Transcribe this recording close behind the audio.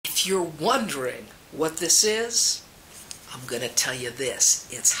If you're wondering what this is, I'm going to tell you this.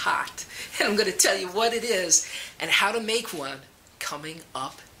 It's hot. And I'm going to tell you what it is and how to make one coming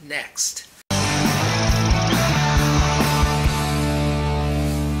up next.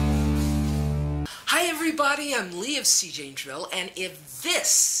 Hi everybody, I'm Leah of seejanedrill, and if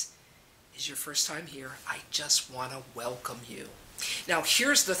this is your first time here, I just want to welcome you. Now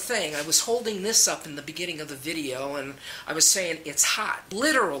here's the thing, I was holding this up in the beginning of the video and I was saying it's hot.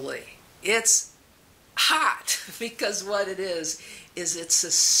 Literally, it's hot because what it is it's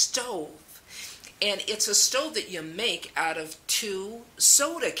a stove. And it's a stove that you make out of 2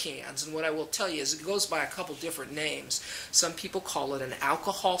 soda cans. And what I will tell you is it goes by a couple different names. Some people call it an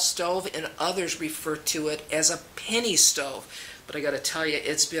alcohol stove, and others refer to it as a penny stove. But I got to tell you,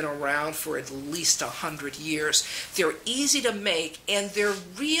 it's been around for at least 100 years. They're easy to make, and they're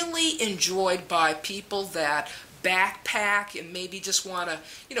really enjoyed by people that backpack and maybe just want to,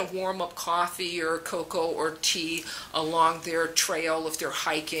 warm up coffee or cocoa or tea along their trail if they're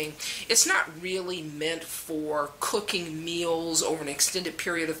hiking. It's not really meant for cooking meals over an extended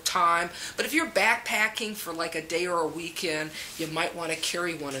period of time, but if you're backpacking for like a day or a weekend, you might want to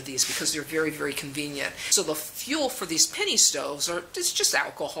carry one of these because they're very, very convenient. So the fuel for these penny stoves is just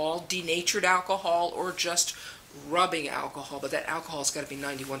alcohol, denatured alcohol, or just rubbing alcohol, but that alcohol's got to be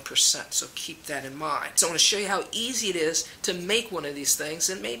 91%, so keep that in mind. So I want to show you how easy it is to make one of these things,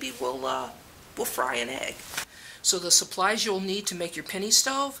 and maybe we'll fry an egg. So the supplies you'll need to make your penny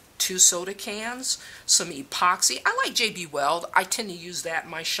stove: 2 soda cans, some epoxy. I like JB Weld. I tend to use that in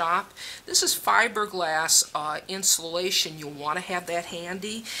my shop. This is fiberglass insulation. You'll want to have that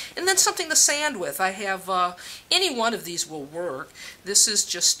handy. And then something to sand with. I have any one of these will work. This is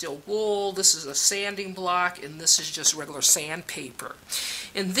just steel wool. This is a sanding block, and this is just regular sandpaper.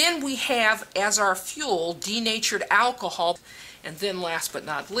 And then we have, as our fuel, denatured alcohol. And then last but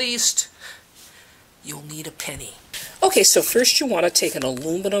not least, you'll need a penny. Okay, so first you want to take an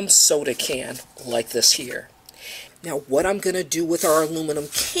aluminum soda can like this here. Now what I'm going to do with our aluminum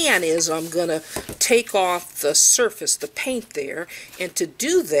can is I'm going to take off the surface, the paint there, and to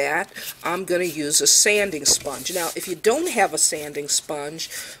do that I'm going to use a sanding sponge. Now if you don't have a sanding sponge,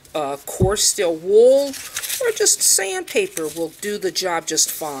 coarse steel wool or just sandpaper will do the job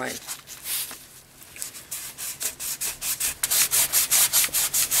just fine.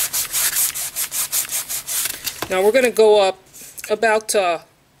 Now we're going to go up about a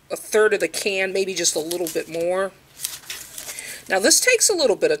third of the can, maybe just a little bit more. Now this takes a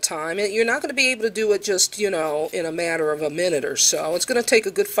little bit of time. You're not going to be able to do it just, in a matter of a minute or so. It's going to take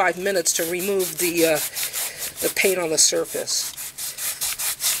a good 5 minutes to remove the paint on the surface.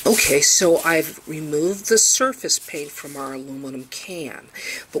 Okay, so I've removed the surface paint from our aluminum can.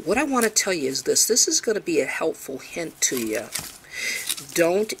 But what I want to tell you is this is going to be a helpful hint to you.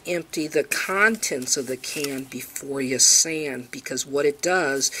 Don't empty the contents of the can before you sand, because what it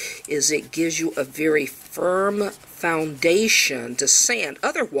does is it gives you a very firm foundation to sand.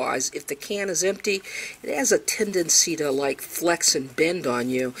 Otherwise, if the can is empty, it has a tendency to like flex and bend on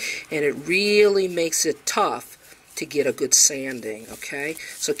you, and it really makes it tough to get a good sanding, okay?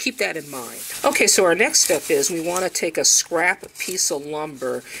 So keep that in mind. Okay, so our next step is we want to take a scrap piece of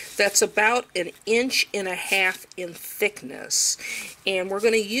lumber that's about 1.5 inches in thickness, and we're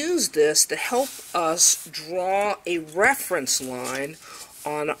going to use this to help us draw a reference line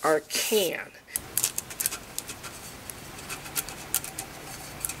on our can.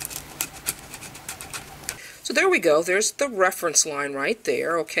 So there we go, there's the reference line right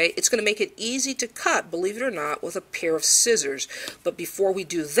there, okay? It's going to make it easy to cut, believe it or not, with a pair of scissors. But before we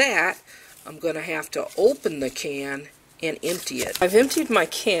do that, I'm going to have to open the can and empty it. I've emptied my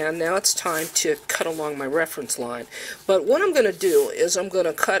can, now it's time to cut along my reference line. But what I'm going to do is I'm going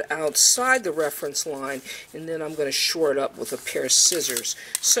to cut outside the reference line, and then I'm going to shore it up with a pair of scissors.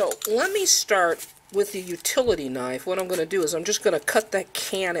 So let me start with the utility knife. What I'm going to do is I'm just going to cut that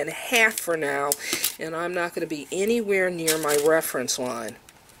can in half for now, and I'm not going to be anywhere near my reference line.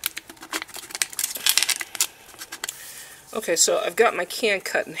 Okay, so I've got my can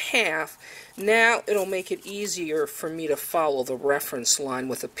cut in half. Now it'll make it easier for me to follow the reference line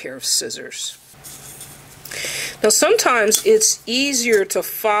with a pair of scissors. Now sometimes it's easier to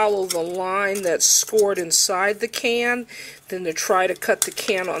follow the line that's scored inside the can than to try to cut the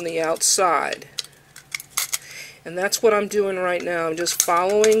can on the outside. And that's what I'm doing right now. I'm just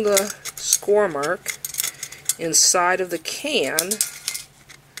following the score mark inside of the can.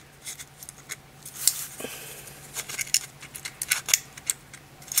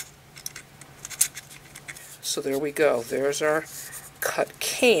 So there we go. There's our cut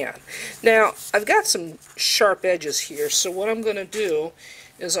can. Now, I've got some sharp edges here, so what I'm going to do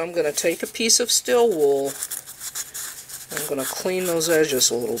is I'm going to take a piece of steel wool. I'm going to clean those edges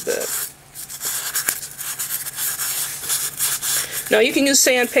a little bit. Now you can use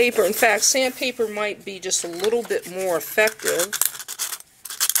sandpaper. In fact, sandpaper might be just a little bit more effective.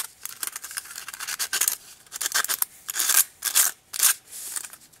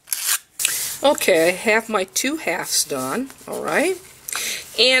 Okay, I have my 2 halves done, alright?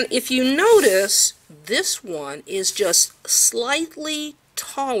 And if you notice, this one is just slightly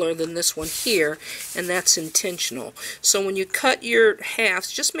taller than this one here, and that's intentional. So when you cut your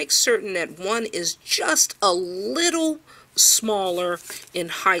halves, just make certain that one is just a little smaller in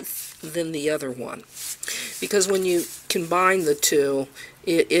height than the other one. Because when you combine the two,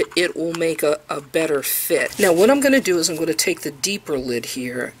 it will make a better fit. Now what I'm going to do is I'm going to take the deeper lid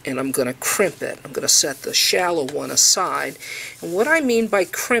here and I'm going to crimp it. I'm going to set the shallow one aside. And what I mean by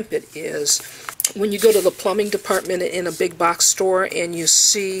crimp it is when you go to the plumbing department in a big box store and you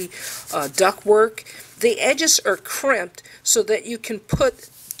see ductwork, the edges are crimped so that you can put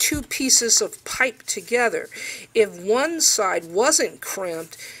 2 pieces of pipe together. If one side wasn't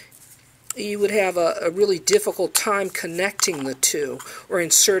crimped, you would have a really difficult time connecting the two or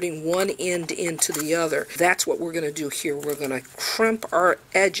inserting one end into the other. That's what we're going to do here. We're going to crimp our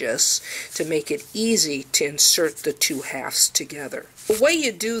edges to make it easy to insert the 2 halves together. The way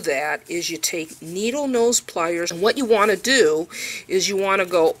you do that is you take needle nose pliers, and what you want to do is you want to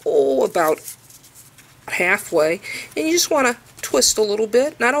go about halfway, and you just want to twist a little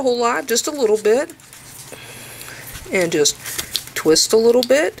bit, not a whole lot, just a little bit, and just twist a little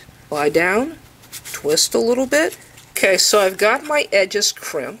bit. Lie down, twist a little bit. Okay, so I've got my edges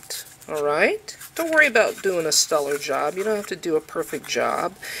crimped, alright? Don't worry about doing a stellar job. You don't have to do a perfect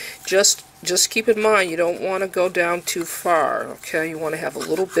job. Just keep in mind you don't want to go down too far, okay? You want to have a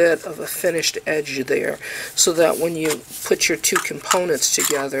little bit of a finished edge there so that when you put your 2 components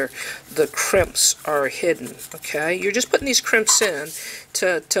together, the crimps are hidden, okay? You're just putting these crimps in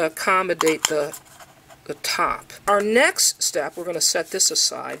to accommodate the top. Our next step, we're going to set this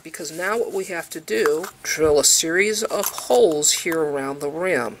aside because now what we have to do, drill a series of holes here around the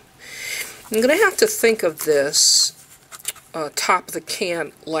rim. I'm going to have to think of this top of the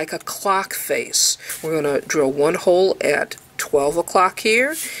can like a clock face. We're going to drill 1 hole at 12 o'clock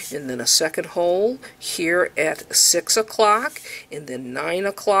here, and then a second hole here at 6 o'clock, and then 9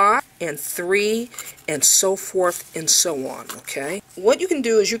 o'clock, and 3, and so forth and so on, okay? What you can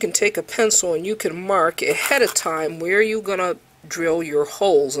do is you can take a pencil and you can mark ahead of time where you're going to drill your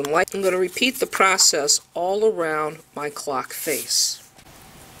holes, and I'm going to repeat the process all around my clock face.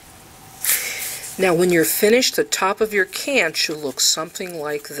 Now when you're finished, the top of your can should look something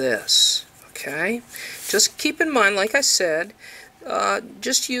like this. Okay, just keep in mind, like I said,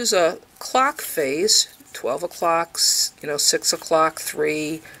 just use a clock face, 12 o'clock, 6 o'clock,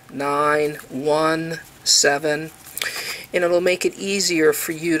 3, 9, 1, 7, and it'll make it easier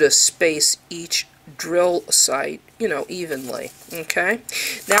for you to space each drill site, evenly. Okay,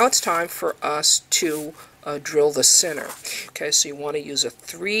 now it's time for us to drill the center. Okay, so you want to use a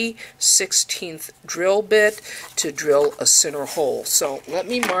 3/16 drill bit to drill a center hole. So let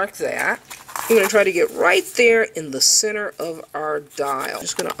me mark that. I'm going to try to get right there in the center of our dial. I'm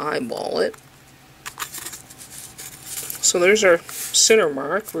just going to eyeball it. So there's our center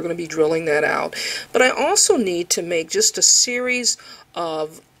mark. We're going to be drilling that out. But I also need to make just a series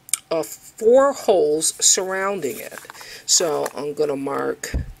of 4 holes surrounding it. So I'm going to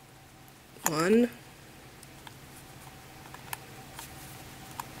mark 1, 2.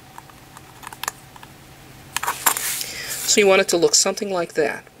 So you want it to look something like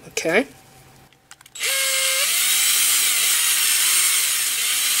that, okay?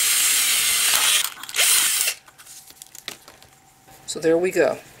 So there we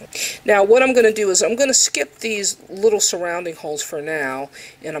go. Now what I'm going to do is I'm going to skip these little surrounding holes for now,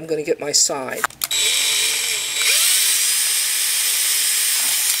 and I'm going to get my side.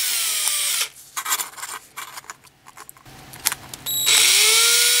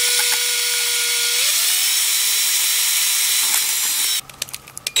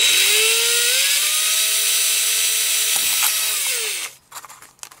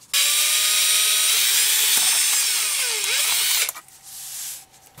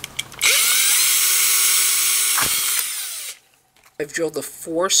 I've drilled the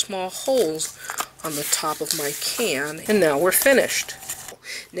 4 small holes on the top of my can, and now we're finished.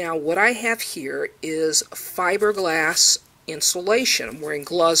 Now what I have here is fiberglass insulation. I'm wearing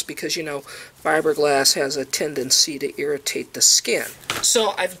gloves because fiberglass has a tendency to irritate the skin.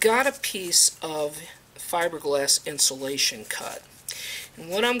 So I've got a piece of fiberglass insulation cut. And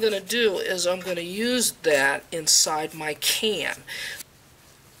what I'm going to do is I'm going to use that inside my can.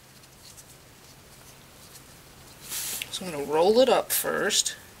 So I'm going to roll it up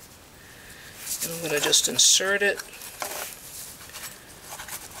first, and I'm going to just insert it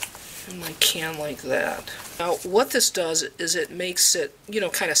in my can like that. Now what this does is it makes it,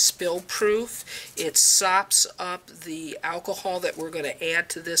 kind of spill proof. It sops up the alcohol that we're going to add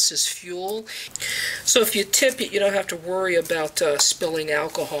to this as fuel. So if you tip it, you don't have to worry about spilling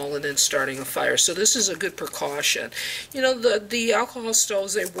alcohol and then starting a fire. So this is a good precaution. The alcohol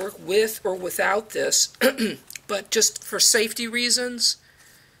stoves, they work with or without this, but just for safety reasons,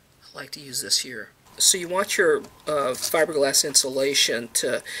 I like to use this here. So you want your fiberglass insulation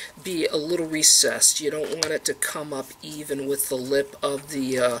to be a little recessed. You don't want it to come up even with the lip of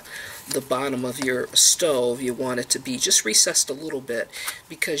the bottom of your stove. You want it to be just recessed a little bit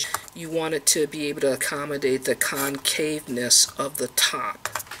because you want it to be able to accommodate the concaveness of the top.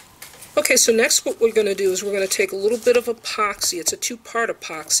 Okay, so next what we're going to do is we're going to take a little bit of epoxy. It's a two-part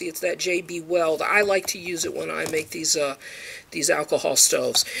epoxy. It's that JB Weld. I like to use it when I make these alcohol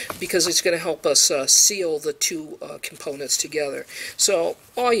stoves because it's going to help us seal the two components together. So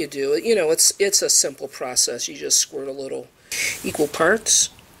all you do, it's a simple process. You just squirt a little equal parts.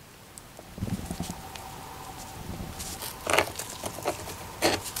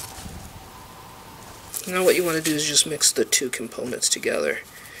 Now what you want to do is just mix the two components together.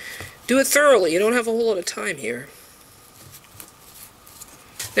 Do it thoroughly. You don't have a whole lot of time here.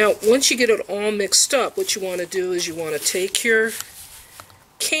 Now, once you get it all mixed up, what you want to do is you want to take your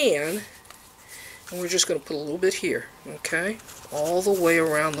can, and we're just going to put a little bit here, okay? All the way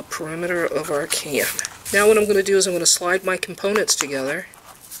around the perimeter of our can. Now what I'm going to do is I'm going to slide my components together,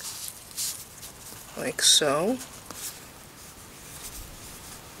 like so.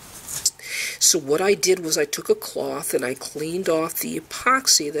 So what I did was I took a cloth and I cleaned off the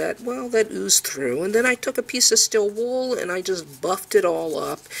epoxy that oozed through, and then I took a piece of steel wool and I just buffed it all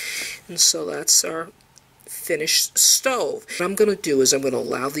up, and so that's our finished stove. What I'm going to do is I'm going to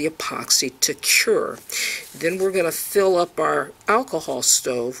allow the epoxy to cure. Then we're going to fill up our alcohol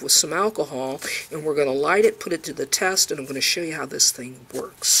stove with some alcohol, and we're going to light it, put it to the test, and I'm going to show you how this thing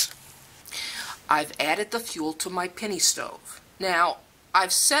works. I've added the fuel to my penny stove. Now,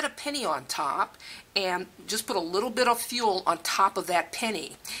 I've set a penny on top and just put a little bit of fuel on top of that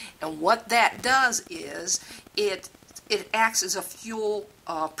penny. And what that does is it acts as a fuel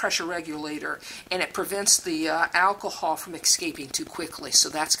pressure regulator, and it prevents the alcohol from escaping too quickly. So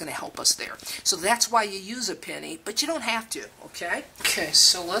that's going to help us there. So that's why you use a penny, but you don't have to, okay? Okay,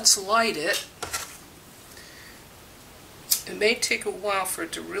 so let's light it. It may take a while for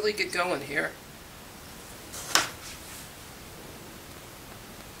it to really get going here.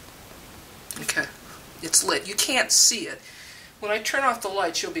 Okay, it's lit. You can't see it. When I turn off the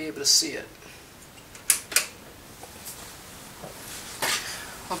lights, you'll be able to see it.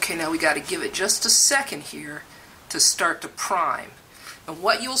 Okay, now we got to give it just a second here to start to prime. And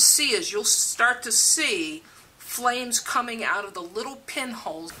what you'll see is you'll start to see flames coming out of the little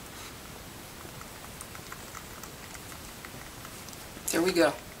pinholes. There we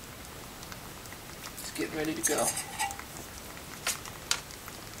go. It's getting ready to go.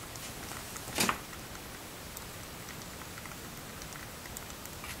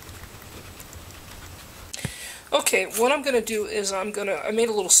 Okay, what I'm going to do is I made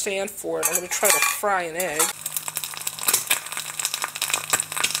a little stand for it. I'm going to try to fry an egg.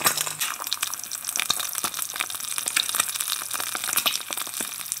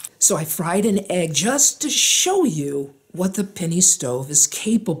 So I fried an egg just to show you what the penny stove is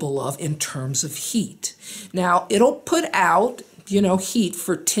capable of in terms of heat. Now, it'll put out, heat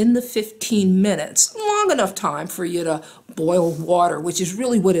for 10 to 15 minutes, long enough time for you to boil water, which is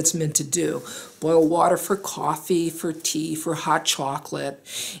really what it's meant to do. Boil water for coffee, for tea, for hot chocolate,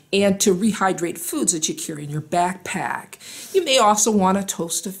 and to rehydrate foods that you carry in your backpack. You may also want to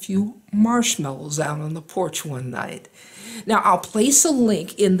toast a few marshmallows out on the porch one night. Now, I'll place a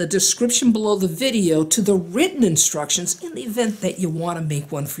link in the description below the video to the written instructions in the event that you want to make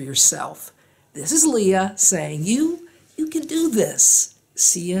one for yourself. This is Leah saying you can do this.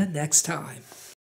 See you next time.